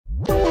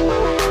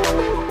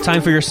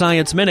Time for your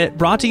Science Minute,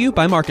 brought to you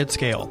by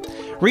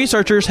MarketScale.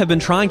 Researchers have been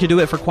trying to do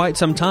it for quite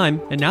some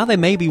time, and now they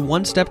may be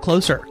one step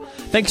closer.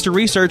 Thanks to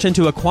research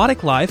into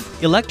aquatic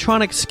life,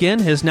 electronic skin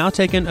has now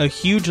taken a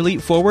huge leap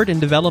forward in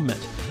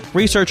development.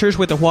 Researchers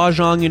with the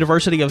Huazhong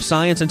University of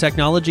Science and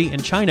Technology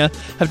in China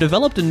have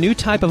developed a new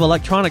type of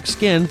electronic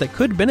skin that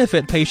could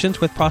benefit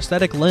patients with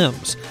prosthetic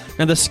limbs.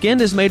 Now, the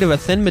skin is made of a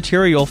thin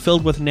material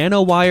filled with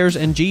nanowires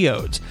and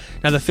geodes.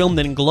 Now, the film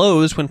then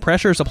glows when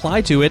pressure is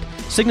applied to it,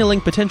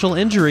 signaling potential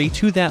injury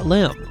to that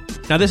limb.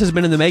 Now, this has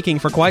been in the making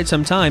for quite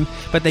some time,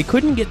 but they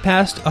couldn't get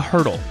past a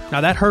hurdle.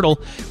 Now, that hurdle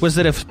was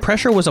that if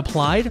pressure was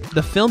applied,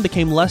 the film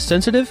became less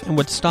sensitive and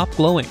would stop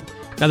glowing.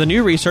 Now, the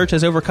new research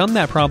has overcome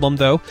that problem,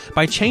 though,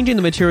 by changing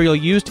the material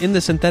used in the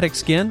synthetic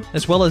skin,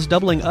 as well as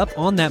doubling up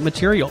on that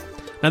material.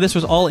 Now, this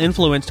was all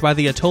influenced by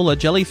the Atolla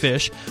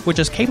jellyfish, which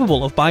is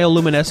capable of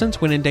bioluminescence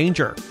when in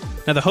danger.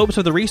 Now, the hopes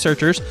of the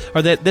researchers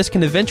are that this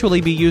can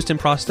eventually be used in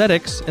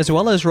prosthetics, as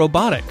well as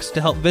robotics, to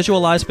help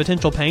visualize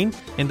potential pain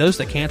in those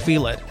that can't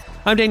feel it.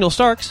 I'm Daniel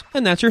Starks,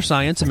 and that's your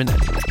Science Minute.